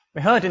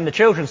We heard in the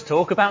children's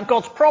talk about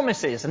God's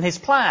promises and his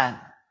plan.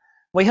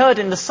 We heard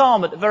in the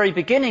psalm at the very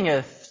beginning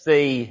of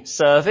the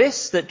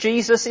service that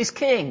Jesus is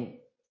king.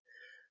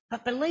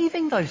 But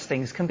believing those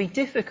things can be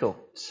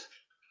difficult.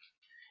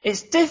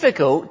 It's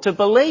difficult to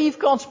believe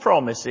God's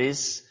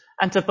promises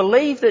and to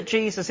believe that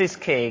Jesus is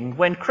king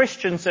when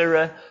Christians are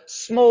a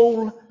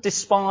small,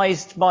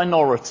 despised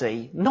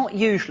minority, not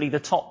usually the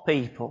top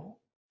people.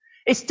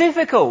 It's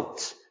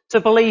difficult to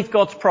believe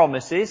God's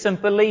promises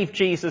and believe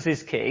Jesus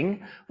is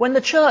king when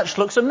the church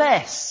looks a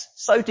mess,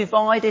 so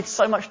divided,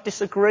 so much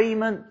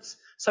disagreement,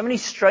 so many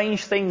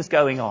strange things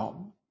going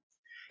on.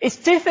 It's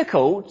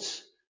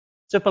difficult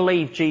to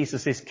believe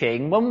Jesus is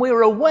king when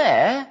we're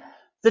aware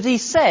that he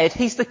said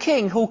he's the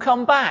king who'll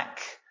come back.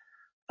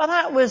 But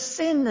that was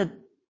in the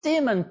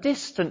dim and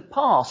distant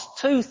past,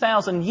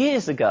 2,000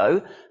 years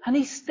ago, and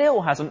he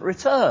still hasn't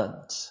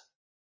returned.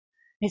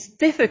 It's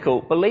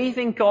difficult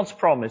believing God's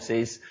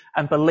promises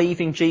and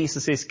believing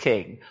Jesus is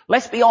king.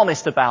 Let's be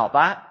honest about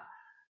that.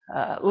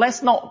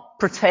 Let's not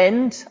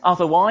pretend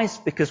otherwise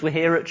because we're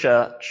here at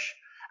church.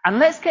 And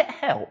let's get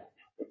help.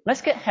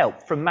 Let's get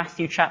help from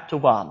Matthew chapter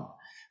 1.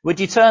 Would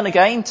you turn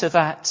again to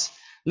that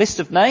list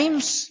of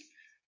names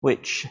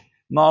which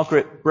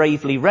Margaret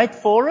bravely read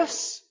for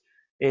us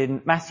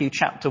in Matthew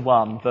chapter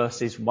 1,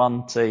 verses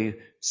 1 to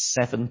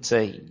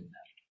 17.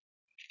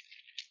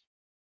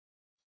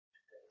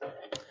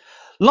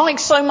 Like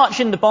so much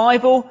in the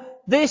Bible,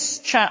 this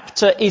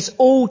chapter is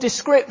all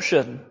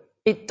description.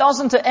 It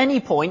doesn't at any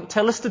point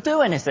tell us to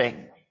do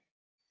anything.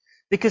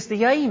 Because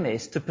the aim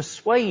is to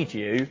persuade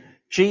you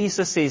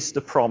Jesus is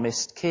the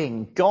promised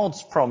king,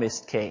 God's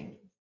promised king.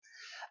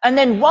 And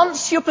then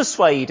once you're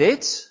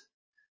persuaded,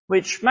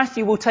 which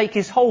Matthew will take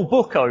his whole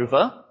book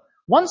over,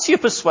 once you're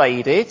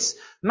persuaded,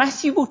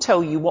 Matthew will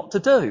tell you what to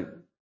do.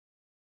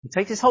 He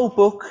takes his whole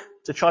book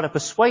to try to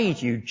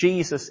persuade you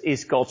Jesus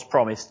is God's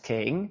promised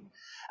king.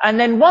 And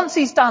then once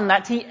he's done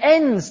that, he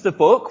ends the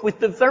book with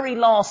the very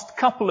last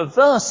couple of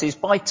verses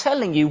by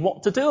telling you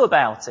what to do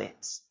about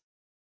it.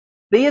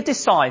 Be a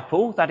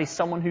disciple, that is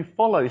someone who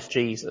follows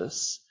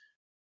Jesus,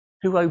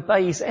 who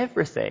obeys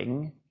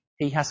everything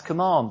he has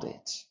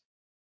commanded.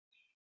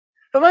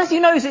 But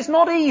Matthew knows it's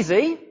not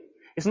easy.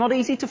 It's not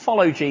easy to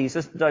follow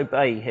Jesus and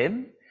obey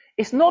him.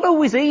 It's not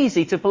always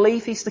easy to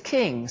believe he's the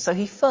king, so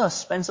he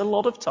first spends a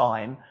lot of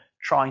time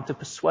trying to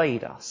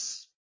persuade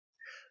us.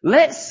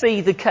 Let's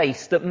see the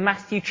case that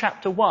Matthew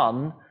chapter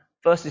 1,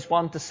 verses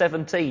 1 to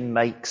 17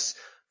 makes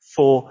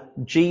for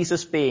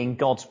Jesus being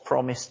God's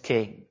promised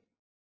king.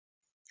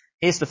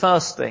 Here's the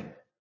first thing,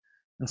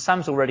 and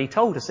Sam's already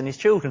told us in his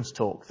children's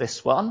talk,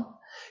 this one.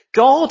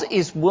 God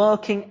is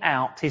working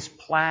out his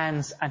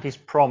plans and his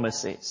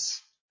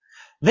promises.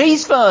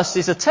 These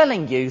verses are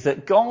telling you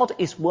that God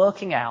is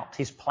working out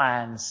his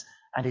plans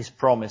and his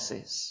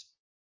promises.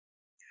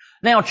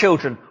 Now,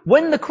 children,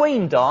 when the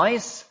Queen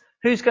dies,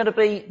 who's going to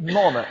be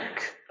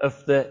monarch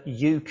of the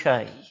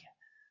UK?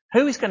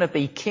 Who is going to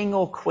be king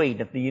or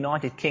queen of the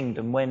United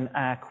Kingdom when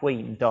our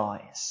Queen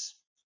dies?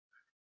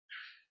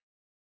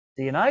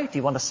 Do you know? Do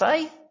you want to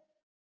say?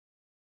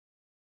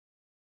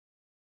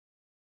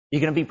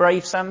 You're going to be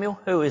brave, Samuel?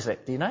 Who is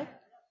it? Do you know?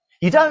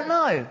 You don't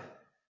know.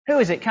 Who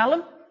is it,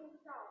 Callum?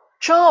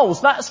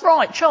 Charles, that's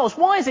right, Charles.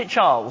 Why is it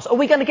Charles? Are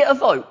we going to get a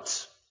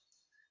vote?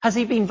 Has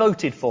he been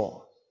voted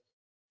for?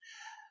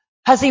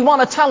 Has he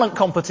won a talent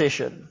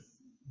competition?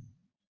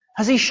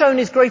 Has he shown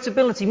his great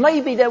ability?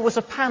 Maybe there was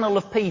a panel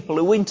of people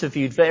who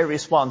interviewed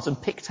various ones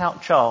and picked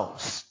out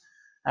Charles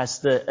as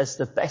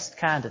the best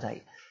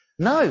candidate.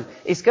 No,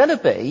 it's going to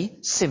be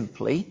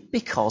simply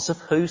because of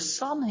whose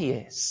son he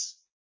is.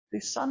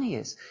 Whose son he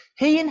is.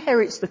 He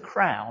inherits the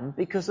crown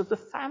because of the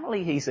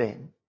family he's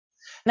in.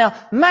 Now,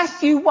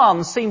 Matthew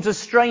 1 seems a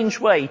strange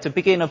way to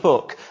begin a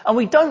book, and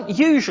we don't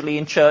usually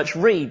in church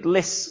read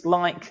lists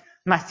like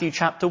Matthew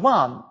chapter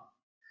 1.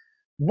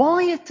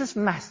 Why does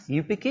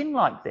Matthew begin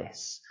like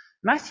this?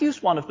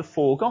 Matthew's one of the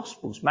four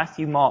Gospels,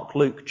 Matthew, Mark,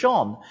 Luke,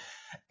 John.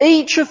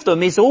 Each of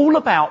them is all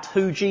about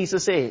who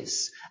Jesus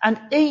is, and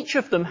each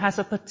of them has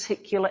a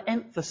particular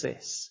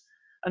emphasis.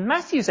 And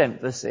Matthew's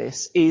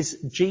emphasis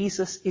is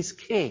Jesus is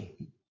king.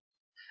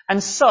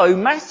 And so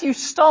Matthew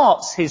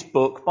starts his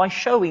book by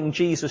showing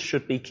Jesus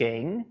should be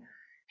king.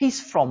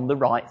 He's from the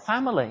right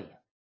family.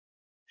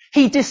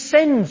 He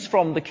descends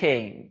from the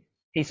king.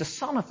 He's a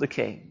son of the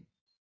king.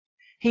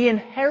 He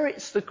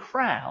inherits the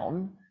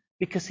crown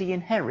because he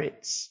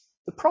inherits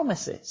the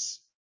promises.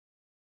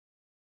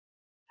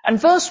 And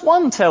verse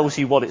 1 tells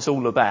you what it's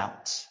all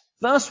about.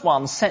 Verse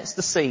 1 sets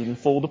the scene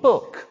for the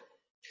book.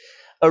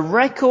 A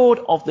record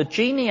of the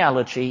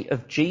genealogy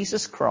of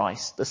Jesus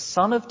Christ, the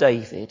son of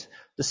David,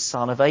 the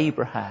son of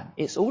Abraham.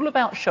 It's all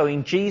about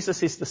showing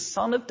Jesus is the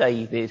son of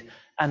David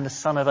and the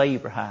son of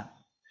Abraham.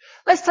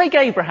 Let's take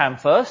Abraham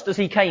first, as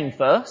he came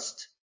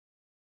first.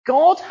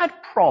 God had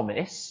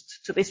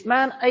promised to this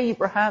man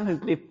Abraham,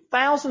 who lived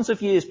thousands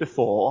of years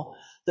before,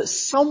 that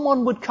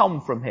someone would come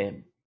from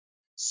him.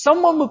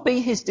 Someone would be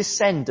his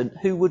descendant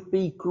who would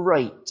be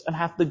great and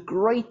have the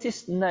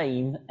greatest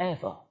name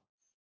ever.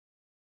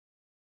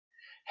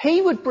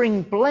 he would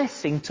bring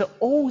blessing to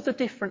all the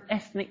different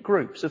ethnic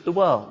groups of the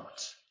world.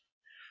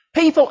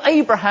 People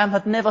Abraham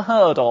had never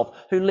heard of,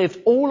 who lived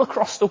all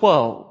across the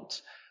world,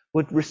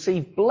 would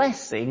receive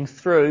blessing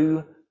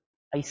through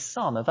a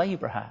son of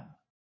Abraham.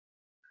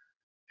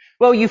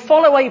 Well, you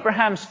follow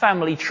Abraham's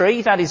family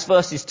tree, that is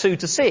verses 2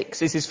 to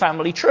 6, is his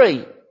family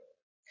tree.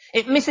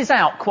 It misses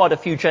out quite a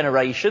few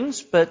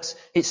generations, but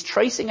it's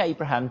tracing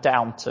Abraham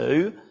down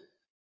to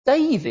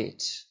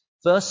David.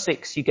 Verse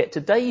 6, you get to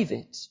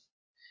David.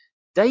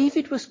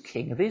 David was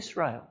king of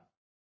Israel,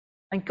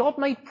 and God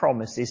made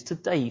promises to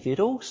David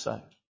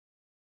also.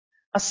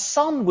 A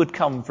son would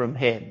come from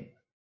him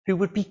who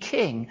would be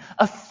king,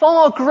 a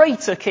far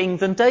greater king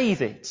than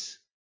David.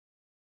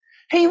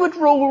 He would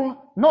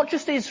rule not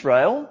just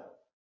Israel,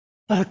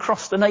 but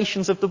across the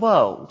nations of the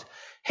world.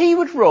 He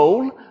would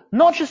rule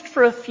not just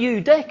for a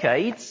few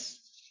decades,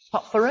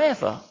 but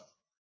forever.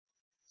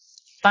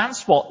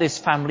 That's what this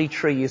family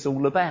tree is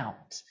all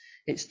about.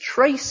 It's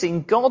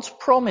tracing God's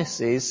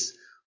promises,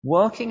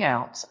 working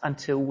out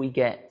until we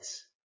get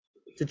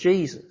to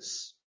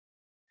Jesus.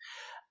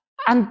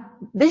 And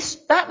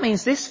that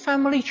means this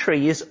family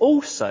tree is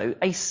also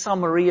a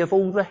summary of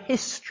all the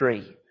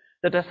history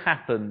that had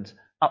happened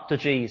up to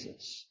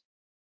Jesus.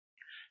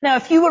 Now,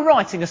 if you were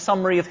writing a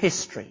summary of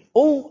history,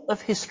 all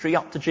of history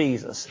up to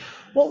Jesus,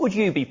 what would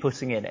you be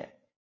putting in it?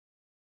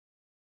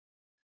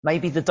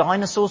 Maybe the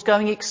dinosaurs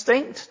going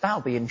extinct? That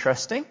would be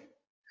interesting.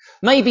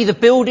 Maybe the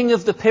building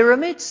of the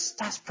pyramids?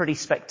 That's pretty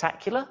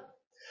spectacular.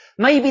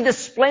 Maybe the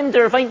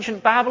splendor of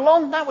ancient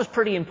Babylon? That was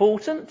pretty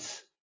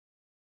important.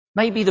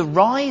 Maybe the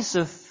rise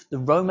of the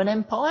Roman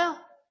Empire?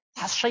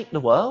 That's shaped the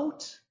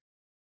world.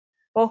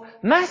 Well,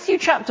 Matthew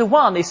chapter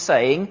 1 is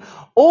saying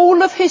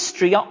all of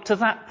history up to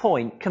that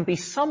point can be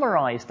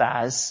summarized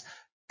as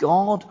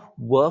God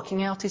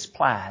working out his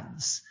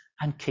plans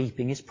and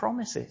keeping his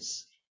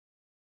promises.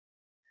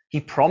 He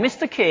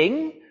promised a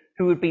king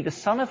who would be the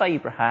son of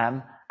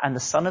Abraham and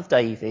the son of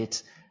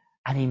David,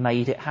 and he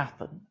made it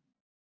happen.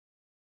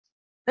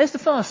 There's the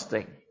first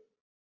thing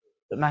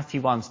that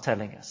Matthew 1's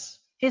telling us.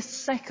 Here's the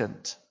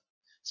second.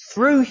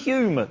 Through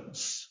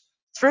humans,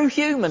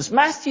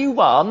 Matthew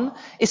 1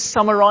 is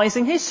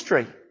summarizing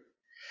history.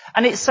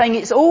 And it's saying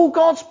it's all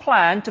God's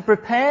plan to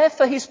prepare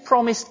for his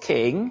promised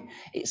king.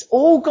 It's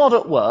all God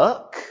at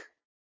work.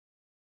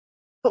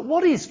 But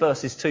what is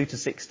verses 2 to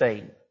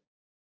 16?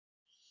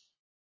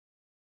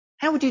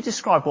 How would you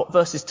describe what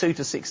verses 2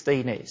 to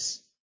 16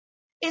 is?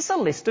 It's a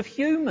list of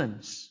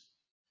humans.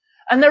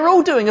 And they're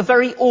all doing a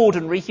very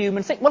ordinary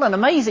human thing. Well, an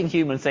amazing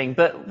human thing,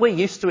 but we're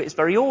used to it. It's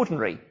very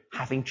ordinary.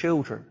 Having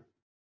children.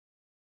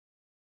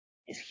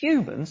 It's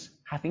humans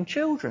having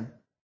children.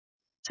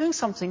 Doing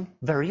something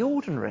very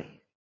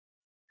ordinary.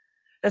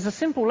 There's a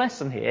simple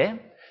lesson here.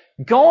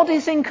 God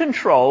is in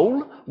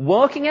control,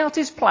 working out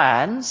his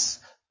plans,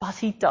 but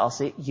he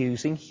does it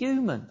using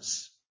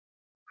humans.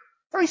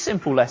 Very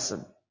simple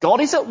lesson.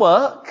 God is at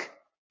work.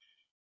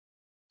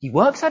 He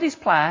works out his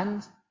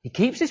plans. He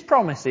keeps his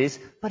promises,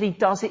 but he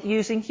does it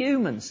using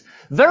humans.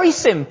 Very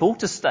simple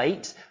to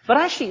state, but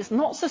actually it's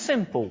not so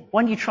simple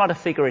when you try to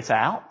figure it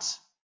out,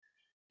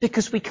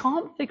 because we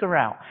can't figure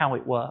out how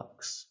it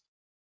works.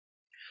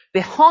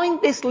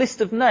 Behind this list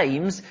of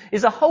names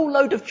is a whole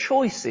load of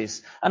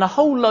choices and a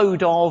whole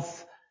load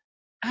of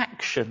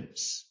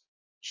actions,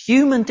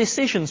 human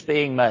decisions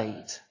being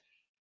made.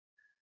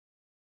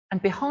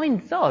 And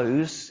behind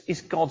those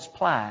is God's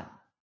plan.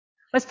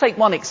 Let's take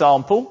one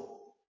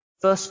example,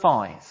 verse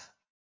 5.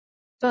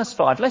 Verse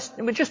 5,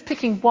 we're just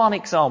picking one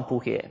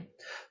example here.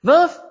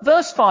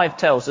 Verse 5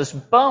 tells us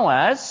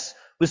Boaz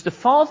was the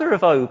father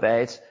of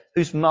Obed,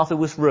 whose mother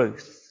was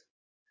Ruth.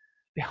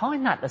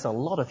 Behind that, there's a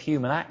lot of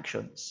human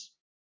actions.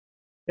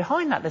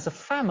 Behind that, there's a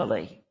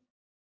family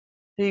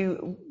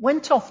who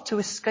went off to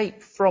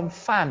escape from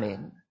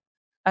famine,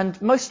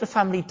 and most of the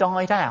family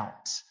died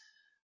out.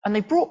 And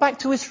they brought back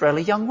to Israel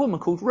a young woman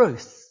called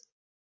Ruth.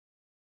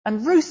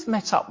 And Ruth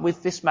met up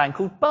with this man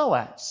called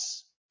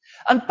Boaz.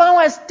 And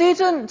Boaz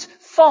didn't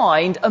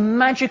find a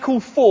magical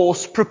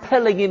force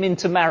propelling him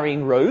into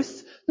marrying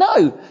Ruth.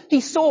 No, he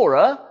saw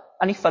her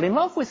and he fell in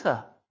love with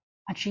her.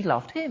 And she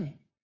loved him.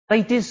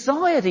 They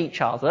desired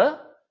each other,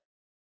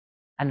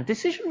 and a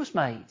decision was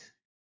made.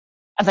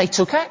 And they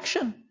took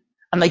action.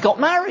 And they got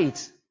married.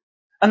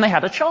 And they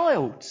had a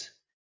child.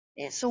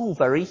 It's all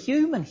very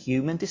human.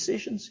 Human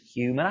decisions,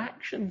 human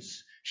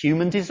actions,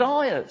 human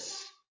desires.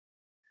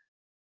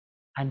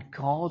 And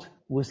God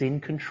was in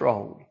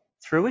control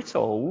through it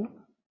all,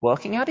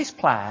 working out his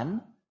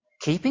plan,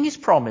 keeping his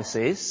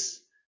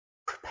promises,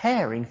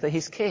 preparing for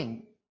his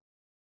king.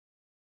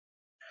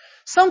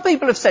 Some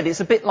people have said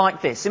it's a bit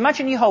like this.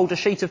 Imagine you hold a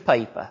sheet of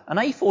paper, an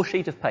A4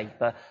 sheet of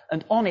paper,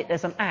 and on it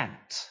there's an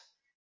ant.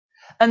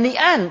 And the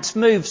ant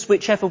moves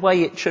whichever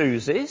way it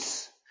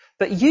chooses,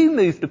 but you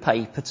move the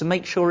paper to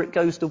make sure it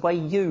goes the way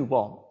you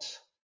want.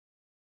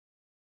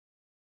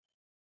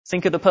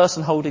 Think of the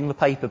person holding the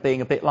paper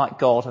being a bit like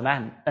God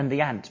and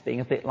the ant being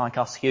a bit like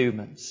us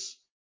humans.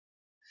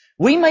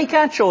 We make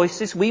our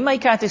choices, we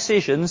make our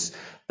decisions,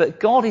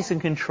 but God is in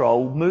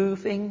control,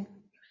 moving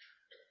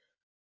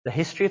the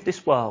history of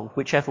this world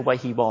whichever way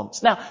he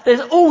wants. Now,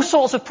 there's all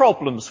sorts of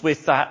problems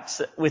with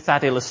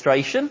that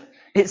illustration.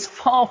 It's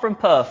far from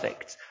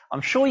perfect.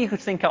 I'm sure you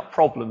could think up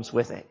problems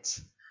with it.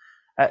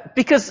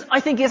 Because I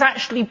think it's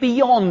actually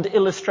beyond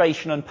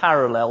illustration and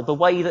parallel, the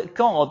way that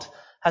God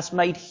has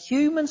made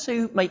humans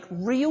who make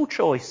real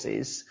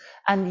choices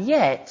and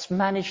yet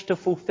manage to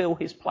fulfill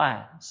his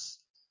plans.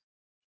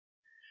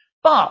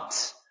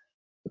 But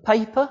the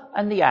paper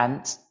and the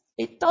ant,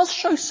 it does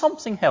show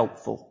something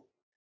helpful.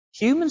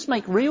 Humans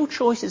make real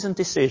choices and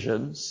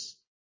decisions,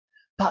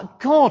 but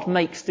God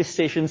makes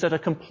decisions at a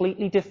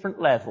completely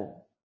different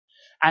level.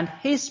 And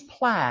his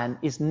plan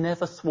is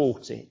never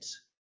thwarted.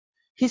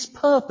 His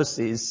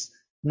purposes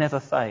never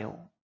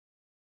fail.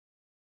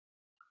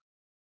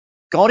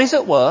 God is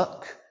at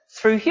work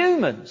through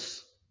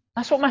humans.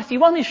 That's what Matthew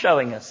 1 is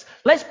showing us.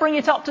 Let's bring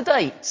it up to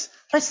date.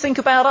 Let's think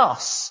about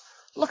us.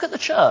 Look at the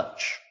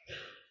church.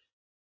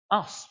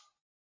 Us.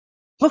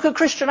 Look at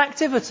Christian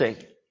activity.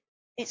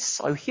 It's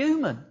so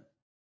human.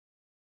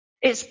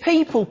 It's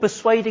people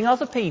persuading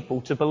other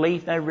people to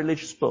believe their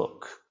religious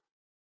book.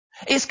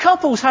 It's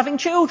couples having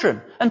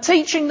children and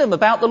teaching them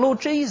about the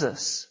Lord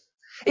Jesus.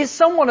 It's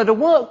someone at a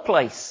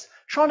workplace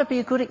trying to be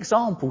a good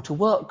example to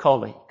work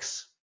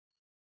colleagues.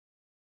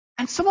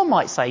 And someone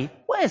might say,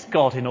 where's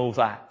God in all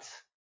that?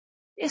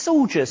 It's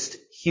all just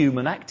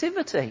human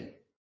activity.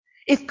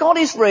 If God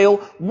is real,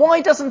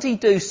 why doesn't he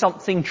do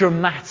something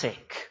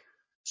dramatic?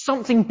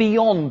 Something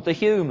beyond the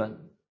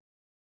human?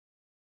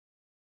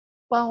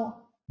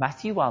 Well,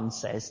 Matthew 1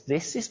 says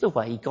this is the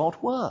way God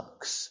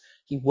works.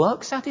 He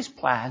works out his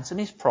plans and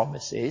his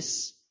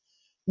promises,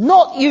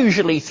 not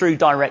usually through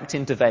direct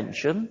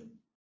intervention,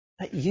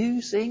 but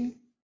using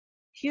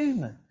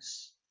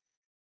humans.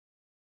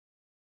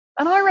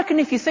 And I reckon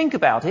if you think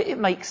about it, it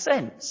makes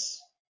sense.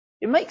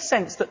 It makes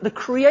sense that the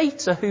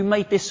Creator who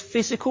made this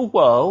physical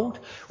world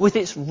with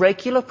its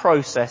regular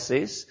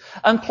processes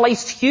and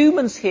placed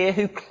humans here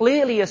who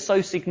clearly are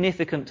so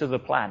significant to the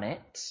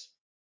planet,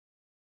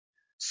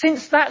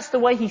 since that's the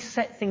way he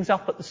set things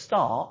up at the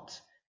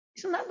start,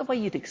 isn't that the way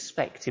you'd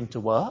expect him to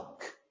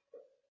work?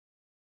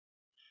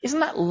 Isn't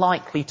that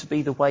likely to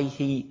be the way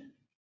he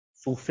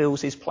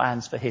fulfills his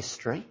plans for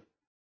history?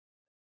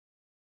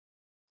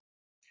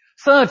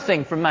 Third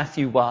thing from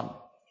Matthew 1,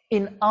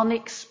 in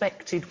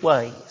unexpected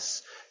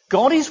ways.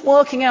 God is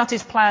working out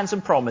his plans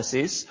and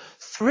promises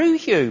through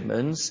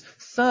humans,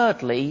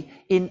 thirdly,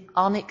 in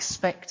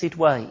unexpected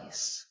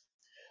ways.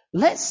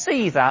 Let's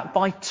see that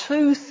by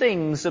two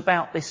things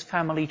about this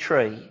family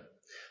tree.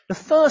 The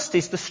first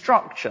is the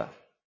structure.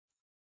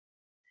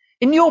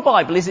 In your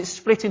Bible, is it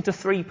split into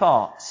 3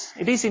 parts?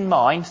 It is in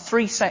mine,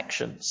 3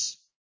 sections.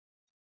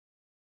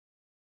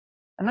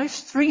 And those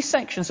 3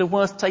 sections are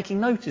worth taking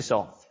notice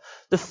of.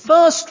 The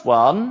first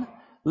one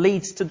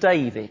leads to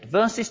David.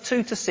 Verses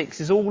 2 to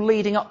 6 is all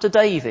leading up to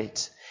David.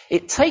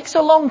 It takes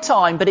a long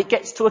time, but it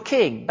gets to a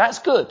king. That's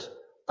good.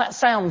 That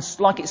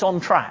sounds like it's on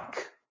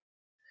track.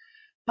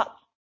 But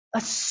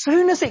as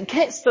soon as it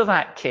gets to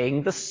that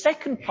king, the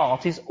second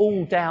part is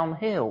all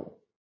downhill.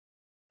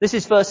 This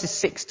is verses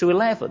 6 to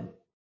 11.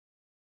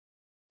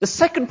 The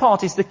second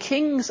part is the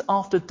kings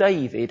after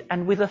David,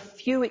 and with a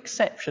few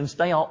exceptions,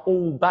 they are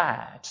all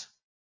bad.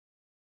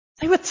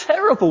 They were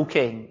terrible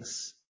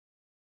kings.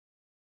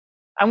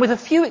 And with a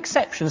few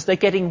exceptions, they're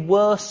getting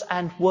worse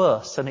and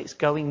worse, and it's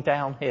going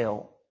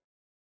downhill.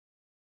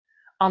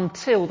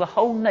 Until the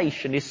whole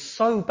nation is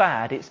so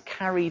bad, it's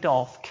carried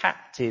off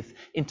captive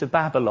into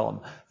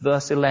Babylon.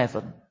 Verse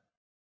 11.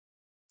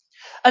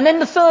 And then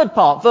the third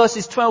part,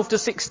 verses 12 to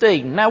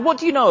 16. Now, what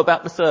do you know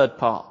about the third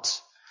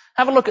part?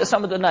 Have a look at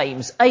some of the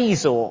names.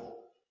 Azor,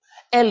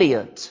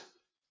 Eliad,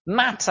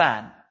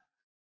 Matan.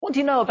 What do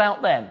you know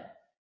about them?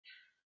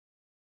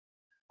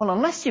 Well,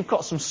 unless you've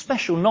got some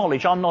special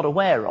knowledge I'm not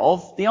aware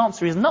of, the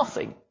answer is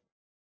nothing.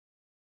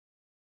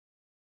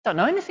 Don't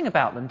know anything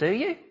about them, do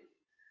you?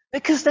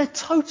 Because they're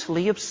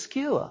totally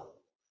obscure.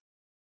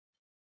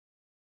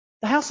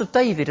 The house of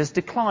David has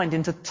declined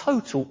into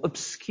total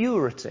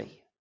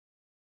obscurity.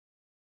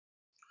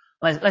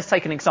 Let's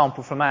take an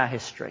example from our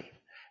history.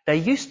 There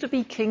used to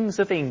be kings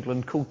of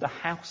England called the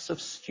House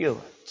of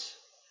Stuart.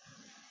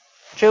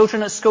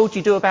 Children at school, do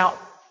you do about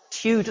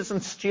Tudors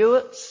and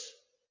Stuarts?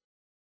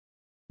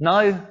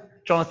 No?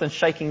 Jonathan's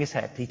shaking his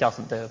head. He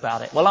doesn't do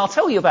about it. Well, I'll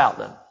tell you about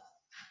them.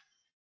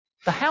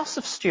 The House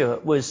of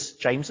Stuart was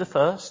James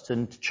I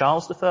and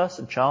Charles I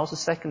and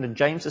Charles II and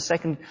James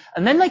II,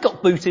 and then they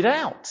got booted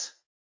out.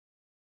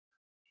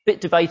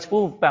 Bit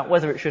debatable about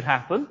whether it should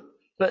happen,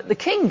 but the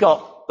king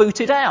got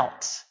booted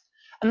out.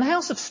 And the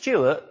House of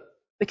Stuart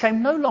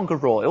became no longer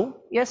royal,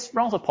 yes,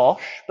 rather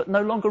posh, but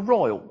no longer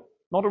royal,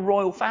 not a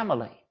royal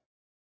family.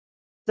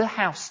 The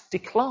house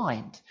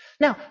declined.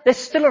 Now, they're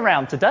still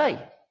around today.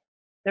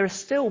 There are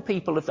still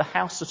people of the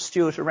House of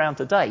Stuart around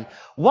today.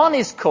 One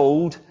is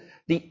called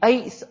the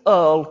 8th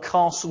Earl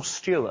Castle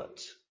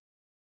Stuart.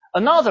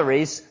 Another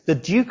is the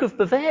Duke of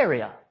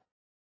Bavaria.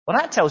 Well,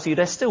 that tells you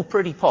they're still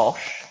pretty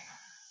posh,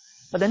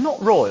 but they're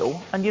not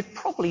royal, and you'd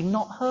probably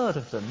not heard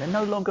of them. They're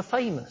no longer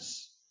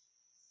famous.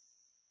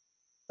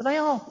 but they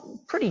are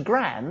pretty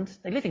grand.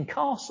 They live in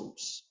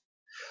castles.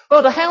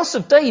 Well, the house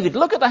of David,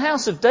 look at the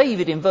house of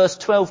David in verse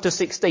 12 to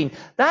 16.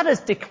 That has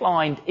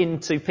declined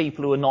into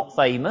people who are not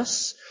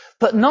famous,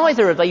 but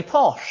neither are they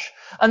posh.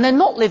 And they're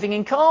not living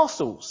in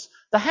castles.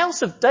 The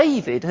house of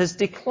David has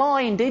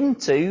declined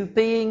into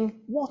being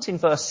what in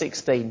verse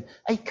 16?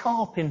 A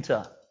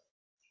carpenter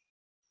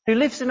who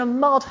lives in a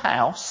mud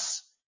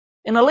house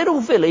in a little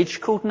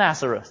village called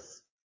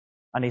Nazareth.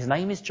 And his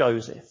name is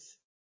Joseph.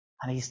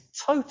 And he's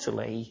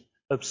totally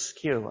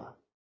obscure.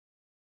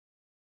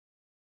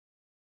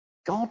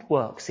 God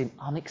works in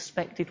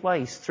unexpected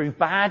ways through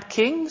bad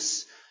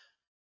kings,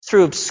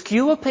 through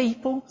obscure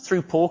people,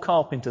 through poor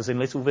carpenters in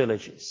little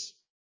villages.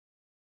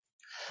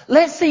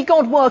 Let's see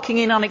God working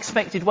in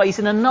unexpected ways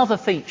in another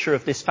feature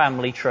of this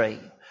family tree,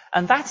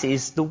 and that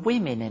is the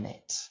women in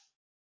it.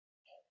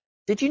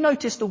 Did you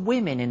notice the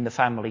women in the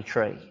family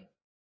tree?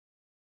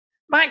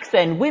 Back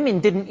then, women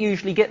didn't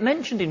usually get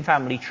mentioned in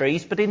family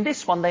trees, but in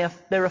this one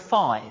there are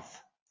 5.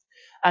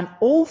 And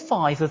all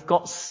 5 have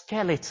got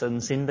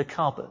skeletons in the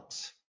cupboard.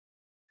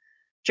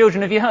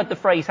 Children, have you heard the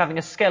phrase having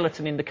a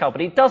skeleton in the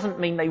cupboard? It doesn't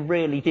mean they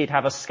really did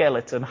have a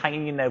skeleton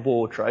hanging in their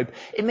wardrobe.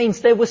 It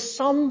means there was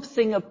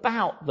something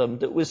about them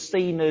that was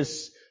seen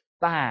as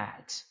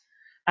bad,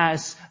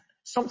 as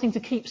something to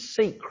keep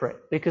secret,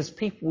 because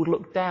people would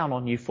look down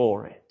on you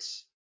for it.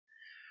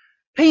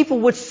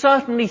 People would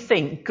certainly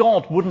think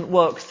God wouldn't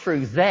work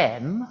through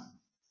them.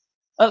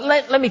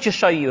 Let me just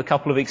show you a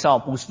couple of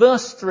examples.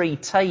 Verse 3,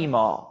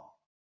 Tamar.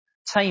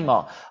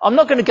 I'm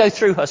not going to go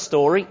through her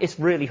story. It's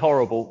really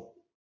horrible.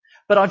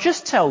 But I'll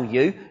just tell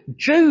you,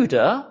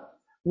 Judah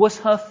was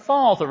her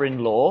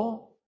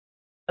father-in-law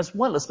as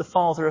well as the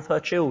father of her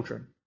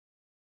children.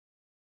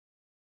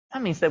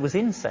 That means there was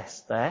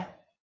incest there.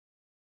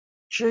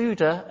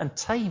 Judah and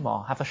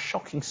Tamar have a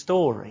shocking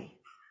story,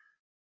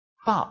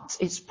 but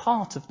it's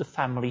part of the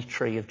family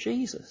tree of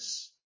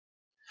Jesus.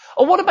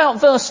 Or what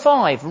about verse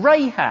 5,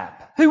 Rahab?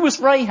 Who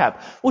was Rahab?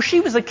 Well, she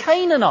was a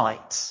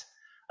Canaanite,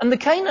 and the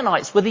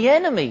Canaanites were the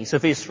enemies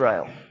of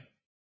Israel.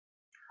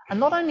 And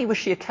not only was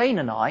she a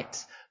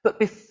Canaanite, but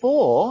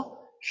before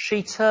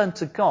she turned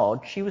to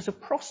God, she was a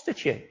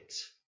prostitute.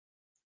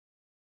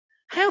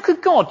 How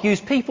could God use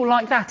people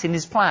like that in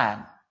his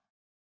plan?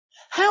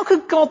 How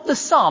could God the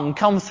Son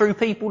come through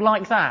people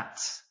like that?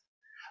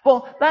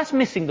 Well, that's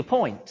missing the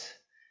point.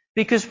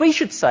 Because we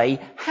should say,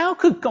 how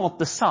could God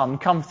the Son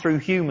come through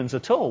humans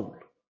at all?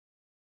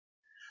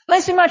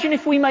 Let's imagine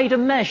if we made a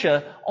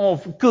measure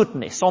of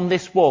goodness on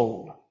this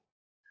wall.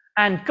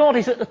 And God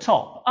is at the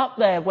top, up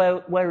there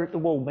where the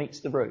wall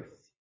meets the roof.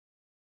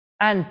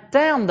 And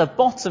down the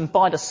bottom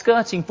by the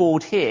skirting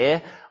board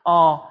here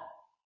are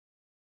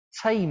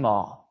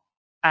Tamar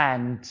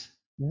and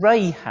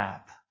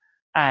Rahab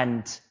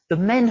and the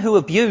men who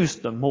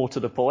abused them, more to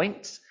the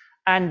point,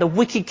 and the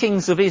wicked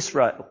kings of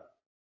Israel.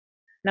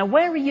 Now,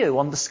 where are you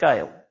on the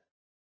scale?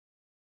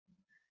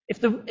 If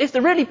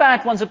the really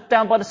bad ones are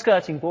down by the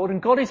skirting board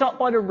and God is up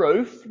by the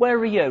roof, where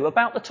are you?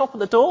 About the top of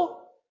the door?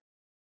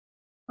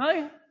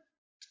 No?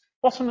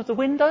 Bottom of the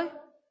window?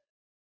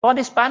 By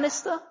this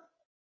banister?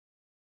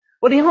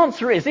 Well, the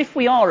answer is, if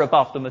we are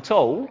above them at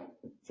all,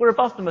 we're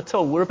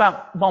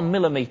about 1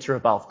 millimetre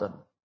above them.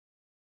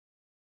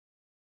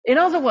 In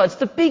other words,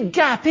 the big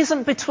gap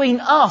isn't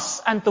between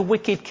us and the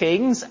wicked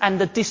kings and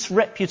the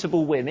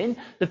disreputable women.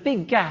 The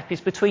big gap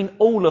is between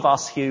all of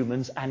us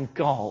humans and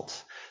God.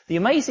 The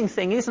amazing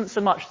thing isn't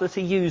so much that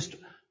he used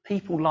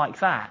people like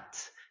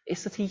that,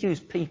 it's that he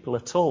used people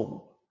at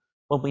all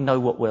when we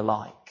know what we're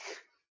like.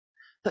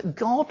 But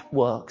God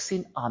works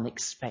in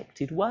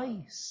unexpected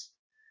ways,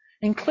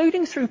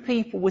 including through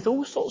people with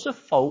all sorts of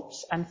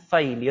faults and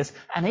failures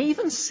and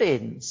even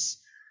sins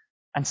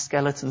and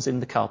skeletons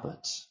in the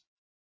cupboards.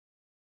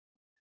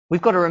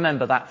 We've got to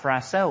remember that for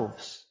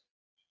ourselves.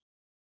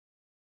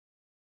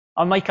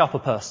 I'll make up a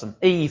person,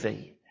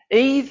 Evie.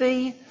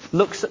 Evie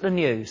looks at the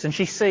news and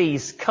she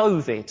sees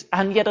COVID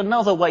and yet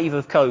another wave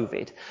of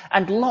COVID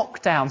and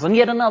lockdowns and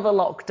yet another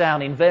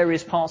lockdown in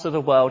various parts of the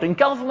world and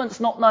governments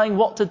not knowing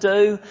what to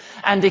do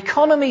and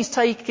economies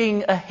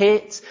taking a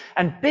hit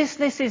and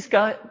businesses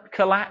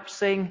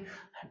collapsing.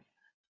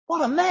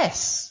 What a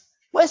mess.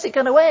 Where's it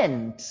going to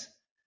end?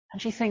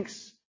 And she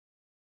thinks,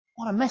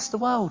 what a mess the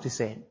world is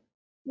in.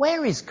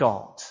 Where is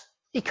God?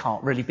 He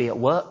can't really be at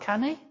work,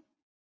 can he?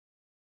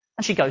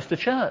 And she goes to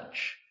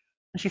church.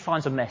 And she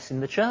finds a mess in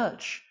the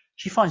church.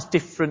 She finds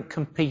different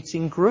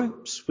competing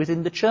groups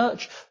within the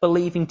church,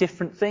 believing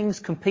different things,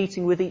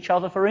 competing with each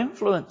other for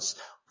influence.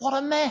 What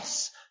a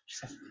mess. She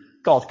says,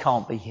 God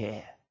can't be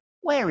here.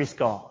 Where is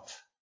God?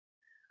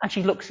 And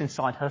she looks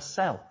inside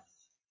herself.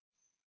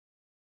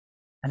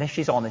 And if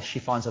she's honest, she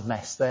finds a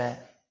mess there.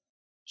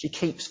 She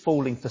keeps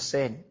falling for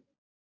sin.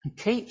 And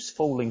keeps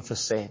falling for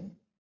sin.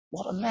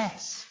 What a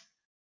mess.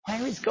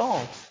 Where is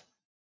God?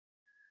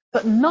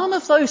 But none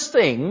of those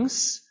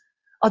things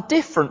are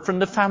different from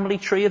the family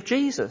tree of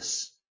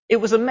Jesus. It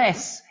was a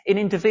mess in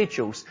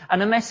individuals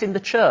and a mess in the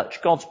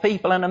church, God's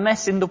people, and a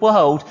mess in the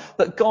world,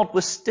 but God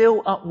was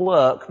still at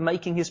work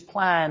making his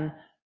plan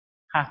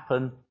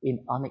happen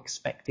in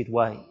unexpected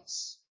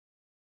ways.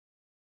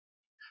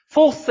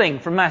 Fourth thing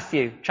from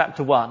Matthew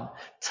chapter 1,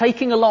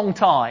 taking a long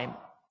time.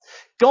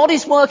 God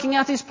is working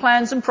out his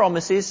plans and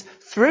promises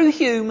through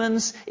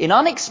humans in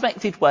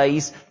unexpected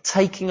ways,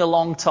 taking a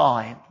long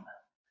time.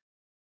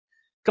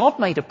 God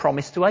made a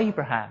promise to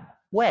Abraham.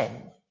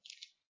 When?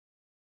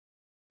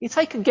 You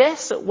take a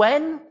guess at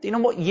when? Do you know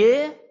what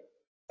year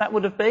that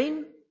would have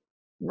been?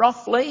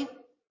 Roughly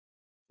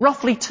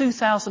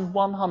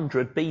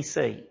 2100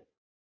 BC.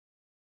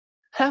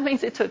 That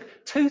means it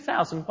took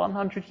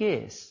 2100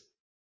 years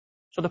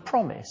for the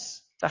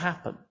promise to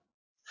happen.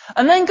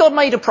 And then God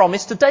made a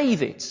promise to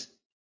David.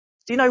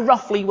 Do you know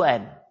roughly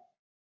when?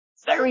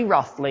 Very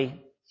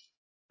roughly,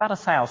 about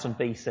 1000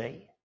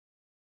 BC.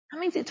 That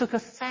means it took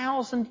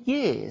 1000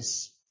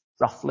 years,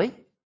 roughly,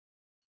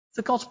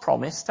 for God's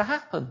promise to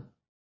happen.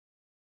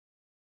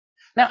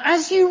 Now,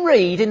 as you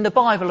read in the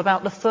Bible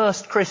about the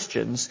first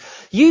Christians,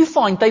 you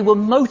find they were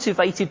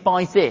motivated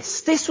by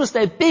this. This was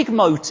their big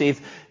motive.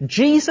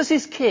 Jesus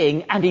is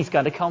king and he's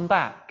going to come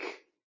back.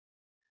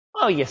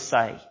 Well, you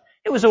say,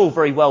 it was all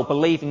very well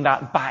believing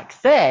that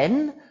back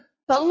then,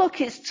 but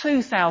look, it's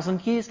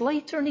 2000 years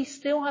later and he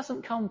still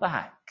hasn't come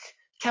back.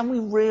 Can we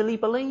really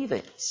believe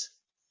it?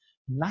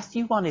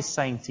 Matthew 1 is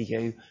saying to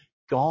you,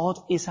 God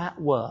is at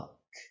work.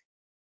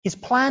 His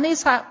plan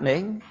is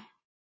happening,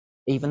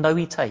 even though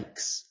he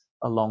takes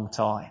a long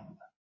time.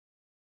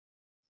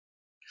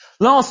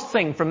 Last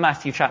thing from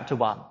Matthew chapter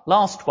 1.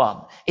 Last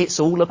one. It's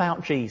all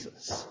about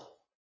Jesus.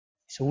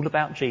 It's all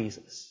about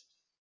Jesus.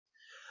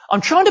 I'm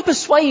trying to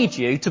persuade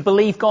you to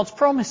believe God's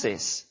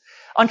promises.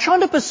 I'm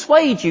trying to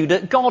persuade you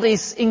that God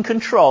is in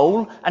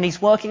control and he's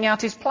working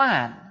out his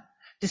plan,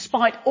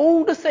 despite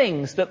all the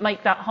things that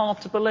make that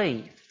hard to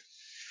believe.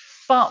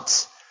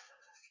 But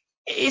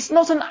it's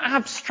not an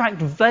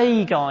abstract,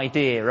 vague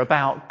idea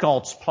about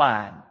God's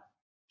plan.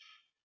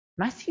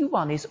 Matthew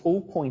 1 is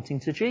all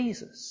pointing to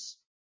Jesus.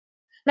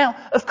 Now,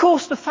 of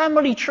course, the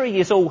family tree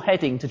is all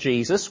heading to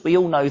Jesus. We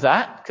all know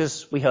that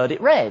because we heard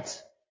it read.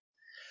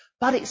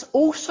 But it's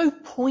also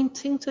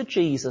pointing to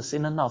Jesus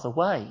in another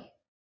way.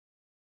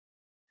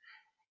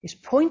 It's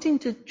pointing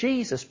to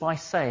Jesus by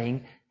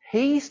saying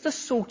he's the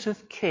sort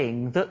of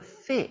king that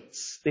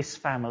fits this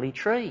family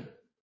tree.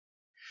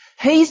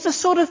 He's the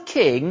sort of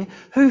king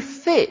who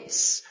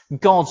fits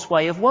God's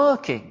way of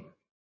working.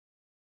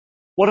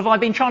 What have I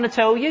been trying to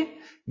tell you?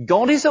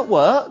 God is at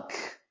work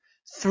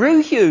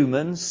through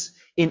humans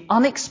in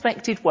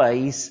unexpected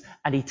ways,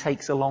 and he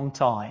takes a long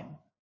time.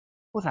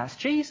 Well, that's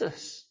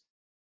Jesus.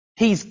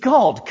 He's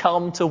God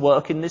come to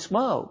work in this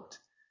world.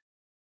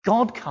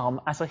 God come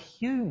as a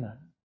human.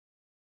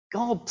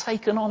 God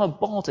taken on a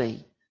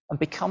body and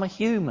become a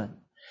human.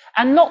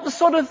 And not the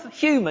sort of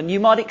human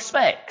you might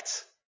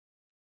expect.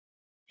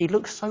 He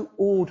looks so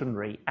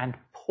ordinary and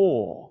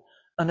poor,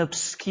 an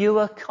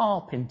obscure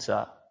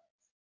carpenter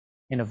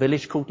in a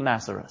village called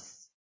Nazareth.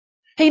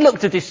 He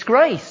looked a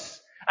disgrace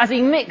as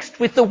he mixed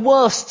with the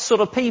worst sort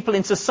of people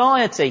in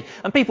society,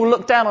 and people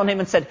looked down on him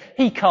and said,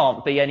 he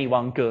can't be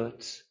anyone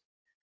good.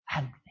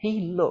 And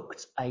he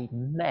looked a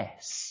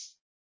mess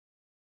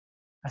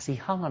as he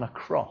hung on a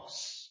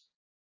cross,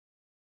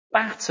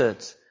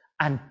 battered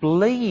and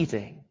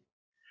bleeding.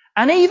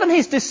 And even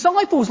his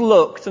disciples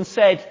looked and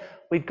said,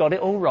 we've got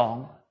it all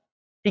wrong.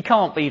 He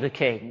can't be the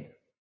king.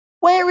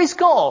 Where is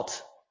God?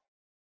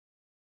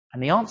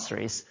 And the answer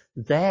is,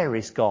 there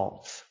is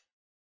God,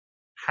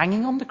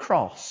 hanging on the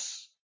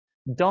cross,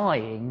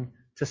 dying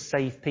to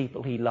save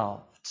people he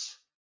loved.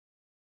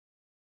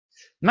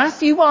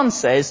 Matthew 1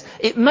 says,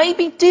 it may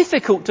be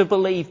difficult to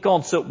believe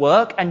God's at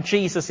work and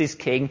Jesus is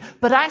king,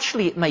 but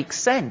actually it makes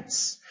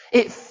sense.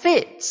 It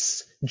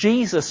fits,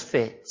 Jesus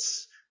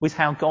fits with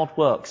how God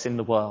works in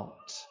the world.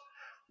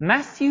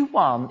 Matthew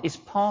 1 is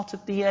part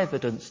of the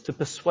evidence to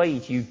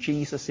persuade you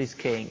Jesus is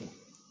king.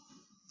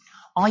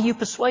 Are you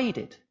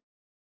persuaded?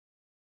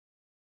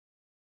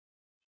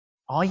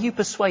 Are you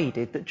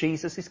persuaded that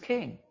Jesus is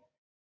king?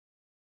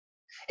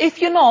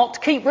 If you're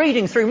not, keep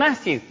reading through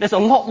Matthew. There's a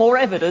lot more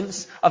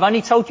evidence. I've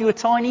only told you a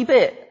tiny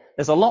bit.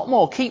 There's a lot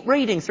more. Keep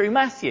reading through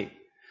Matthew.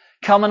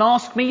 Come and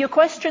ask me your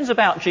questions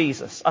about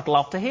Jesus. I'd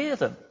love to hear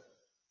them.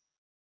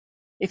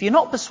 If you're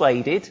not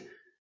persuaded,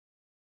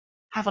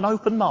 have an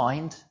open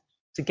mind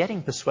to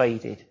getting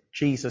persuaded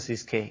Jesus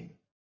is king.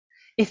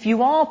 If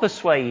you are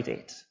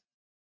persuaded,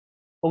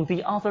 well,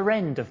 the other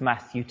end of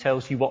Matthew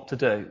tells you what to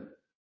do.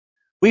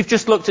 We've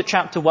just looked at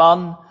chapter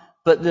 1,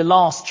 but the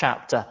last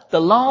chapter,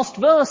 the last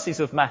verses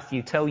of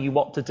Matthew tell you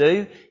what to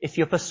do. If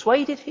you're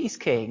persuaded he's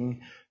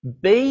king,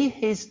 be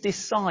his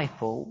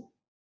disciple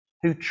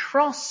who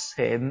trusts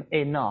him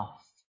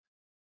enough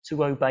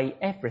to obey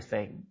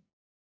everything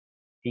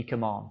he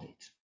commanded.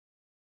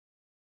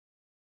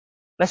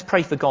 Let's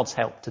pray for God's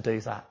help to do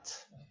that.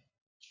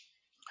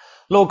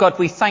 Lord God,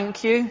 we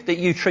thank you that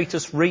you treat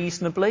us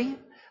reasonably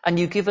and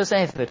you give us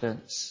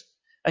evidence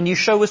and you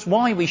show us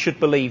why we should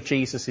believe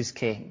Jesus is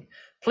king.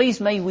 Please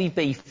may we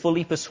be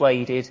fully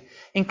persuaded,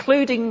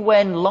 including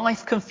when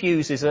life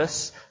confuses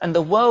us and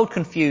the world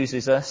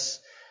confuses us,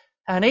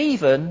 and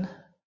even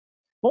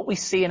What we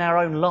see in our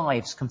own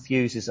lives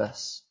confuses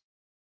us.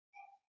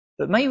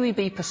 But may we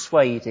be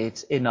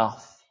persuaded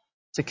enough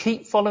to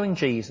keep following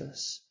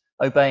Jesus,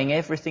 obeying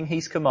everything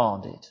he's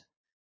commanded.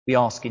 We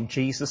ask in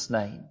Jesus'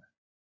 name.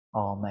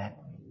 Amen.